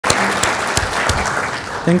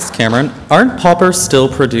Thanks, Cameron. Aren't poppers still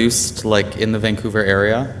produced, like, in the Vancouver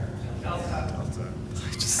area?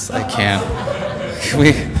 I can't.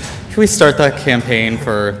 Can we start that campaign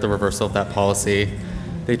for the reversal of that policy?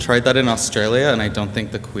 They tried that in Australia, and I don't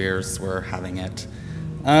think the queers were having it.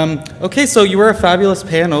 Okay, so you were a fabulous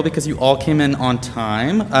panel because you all came in on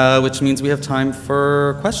time, which means we have time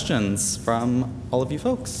for questions from all of you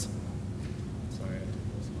folks.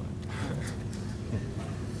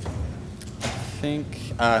 I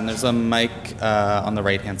think, and there's a mic on the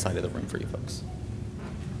right-hand side of the room for you folks.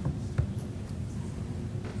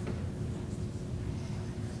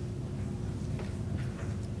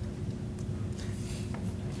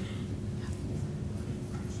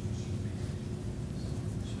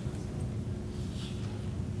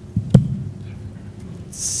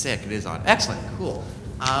 Sick, it is on. Excellent, cool.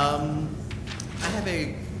 I have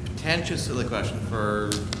a potential silly question for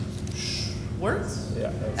Schwartz?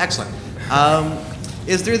 Yeah. Excellent.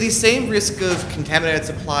 Is there the same risk of contaminated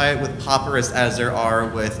supply with poppers as there are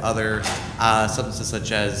with other substances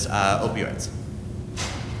such as opioids?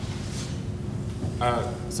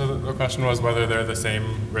 So the question was whether they're the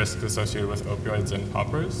same risk associated with opioids and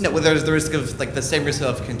poppers? No, well, there's the risk of, like, the same risk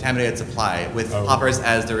of contaminated supply with poppers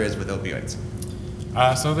as there is with opioids.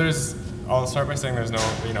 So I'll start by saying there's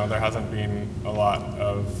no, there hasn't been a lot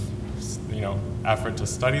of, effort to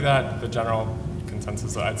study that. The general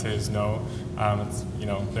consensus, I'd say, is no.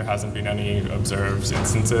 There hasn't been any observed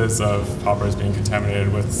instances of poppers being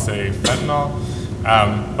contaminated with, say, fentanyl.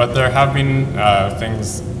 But there have been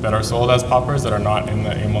things that are sold as poppers that are not in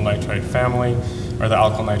the amyl nitrite family, or the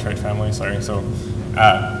alkyl nitrite family, sorry. So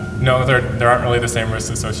no, there aren't really the same risks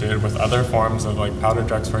associated with other forms of, like, powder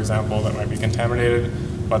drugs, for example, that might be contaminated,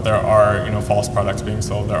 but there are, false products being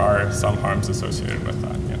sold. There are some harms associated with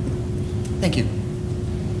that, yeah. Thank you.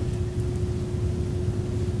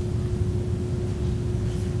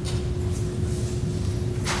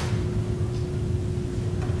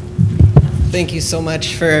 Thank you so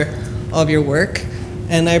much for all of your work,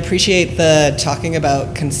 and I appreciate the talking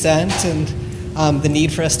about consent and the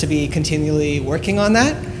need for us to be continually working on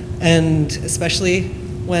that, and especially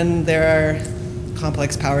when there are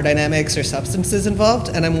complex power dynamics or substances involved.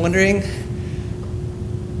 And I'm wondering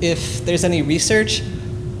if there's any research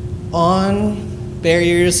on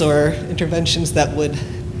barriers or interventions that would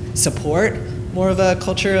support more of a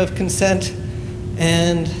culture of consent,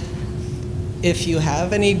 and if you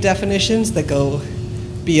have any definitions that go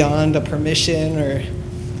beyond a permission or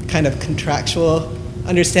kind of contractual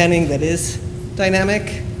understanding that is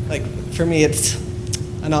dynamic. Like, for me, it's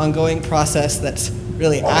an ongoing process that's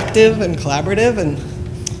really active and collaborative, and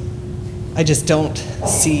I just don't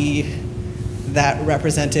see that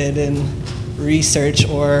represented in research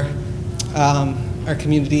or our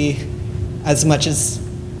community as much as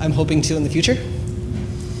I'm hoping to in the future.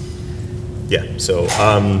 Yeah, so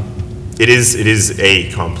it is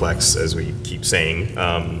a complex, as we keep saying,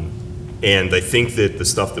 and I think that the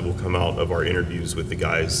stuff that will come out of our interviews with the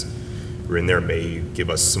guys who are in there may give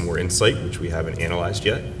us some more insight, which we haven't analyzed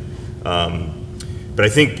yet. But I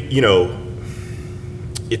think,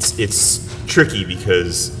 it's tricky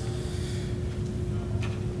because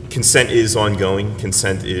consent is ongoing.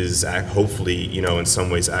 Consent is hopefully, in some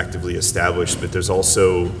ways actively established, but there's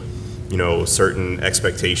also, certain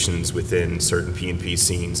expectations within certain PnP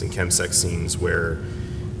scenes and chemsex scenes where,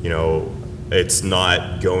 it's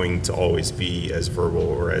not going to always be as verbal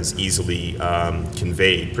or as easily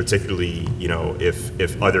conveyed, particularly,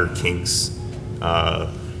 if other kinks,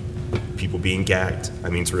 people being gagged. I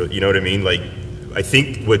mean, it's really, you know what I mean? Like, I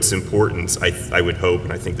think what's important, I would hope,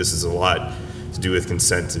 and I think this is a lot to do with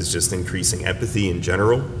consent, is just increasing empathy in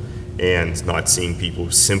general and not seeing people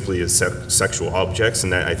simply as sexual objects.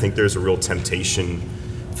 And that, I think there's a real temptation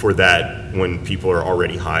for that when people are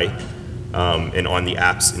already high and on the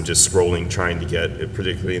apps and just scrolling, trying to get,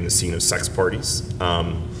 particularly in the scene of sex parties,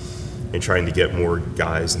 and trying to get more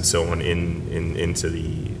guys and so on into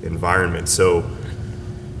the environment. So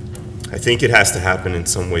I think it has to happen in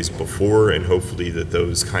some ways before, and hopefully that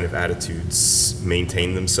those kind of attitudes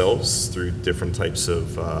maintain themselves through different types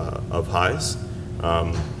of highs.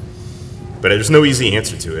 But there's no easy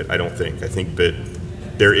answer to it, I don't think. I think that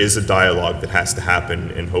there is a dialogue that has to happen,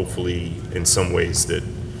 and hopefully in some ways that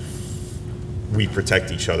we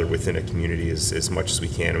protect each other within a community as much as we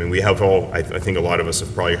can. I mean, we have all, I think a lot of us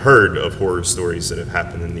have probably heard of horror stories that have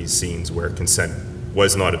happened in these scenes where consent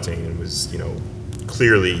was not obtained and was,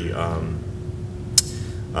 clearly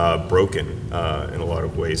broken in a lot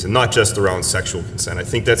of ways, and not just around sexual consent. I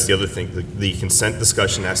think that's the other thing. The consent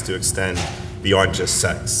discussion has to extend beyond just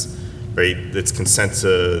sex, right? It's consent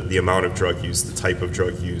to the amount of drug use, the type of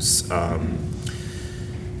drug use,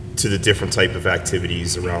 to the different type of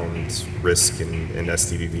activities around risk and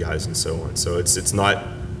STDVIs and so on. So it's not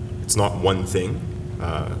one thing.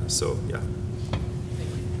 So yeah.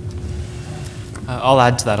 I'll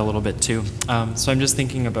add to that a little bit too. So I'm just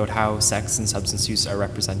thinking about how sex and substance use are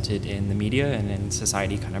represented in the media and in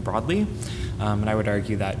society kind of broadly. And I would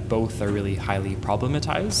argue that both are really highly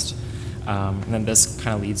problematized. And then this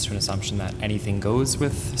kind of leads to an assumption that anything goes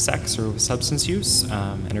with sex or with substance use,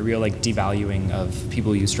 and a real like devaluing of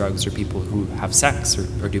people who use drugs or people who have sex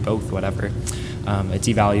or do both, whatever. A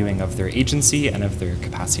devaluing of their agency and of their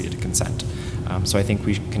capacity to consent. So I think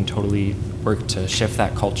we can totally work to shift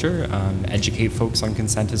that culture, educate folks on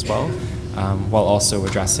consent as well, while also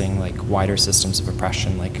addressing like wider systems of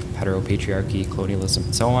oppression like heteropatriarchy, colonialism,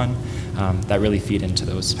 and so on, that really feed into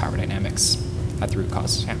those power dynamics at the root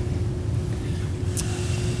cause. Yeah.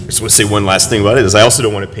 I just want to say one last thing about it is I also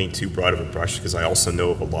don't want to paint too broad of a brush because I also know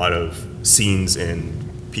of a lot of scenes and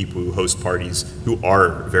people who host parties who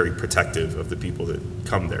are very protective of the people that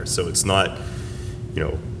come there. So it's not,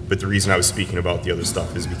 but the reason I was speaking about the other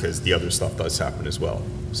stuff is because the other stuff does happen as well.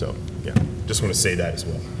 So yeah, just want to say that as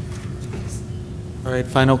well. All right,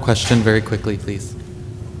 final question very quickly, please.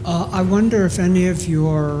 I wonder if any of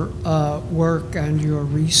your work and your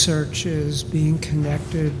research is being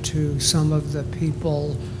connected to some of the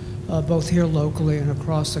people, both here locally and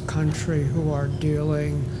across the country, who are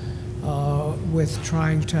dealing with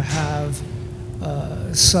trying to have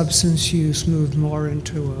substance use moved more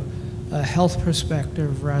into a health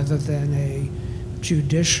perspective rather than a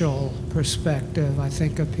judicial perspective. I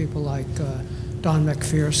think of people like Don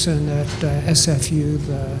McPherson at SFU,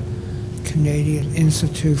 the Canadian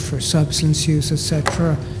Institute for Substance Use,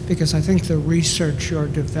 etc., because I think the research you're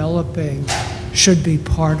developing should be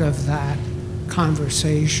part of that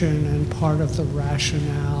conversation and part of the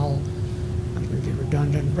rationale, I'm going to be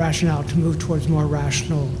redundant, rationale to move towards more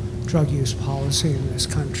rational drug use policy in this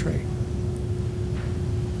country.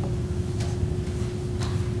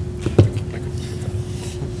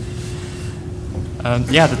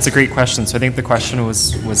 Yeah, that's a great question. So I think the question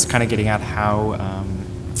was kind of getting at how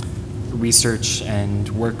research and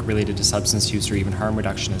work related to substance use or even harm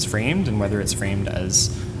reduction is framed, and whether it's framed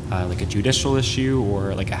as like a judicial issue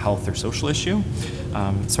or like a health or social issue.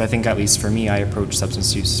 So I think, at least for me, I approach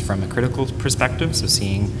substance use from a critical perspective, so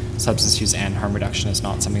seeing substance use and harm reduction as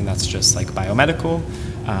not something that's just like biomedical,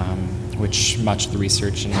 which much of the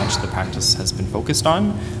research and much of the practice has been focused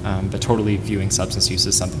on, but totally viewing substance use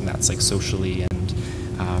as something that's like socially and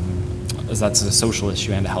that's a social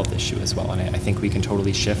issue and a health issue as well. And I think we can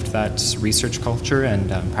totally shift that research culture and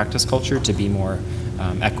practice culture to be more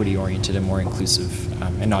equity oriented and more inclusive,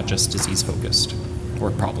 and not just disease focused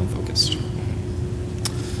or problem focused.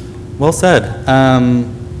 Well said.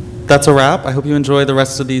 That's a wrap. I hope you enjoy the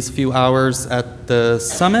rest of these few hours at the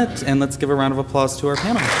summit, and let's give a round of applause to our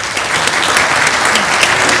panel.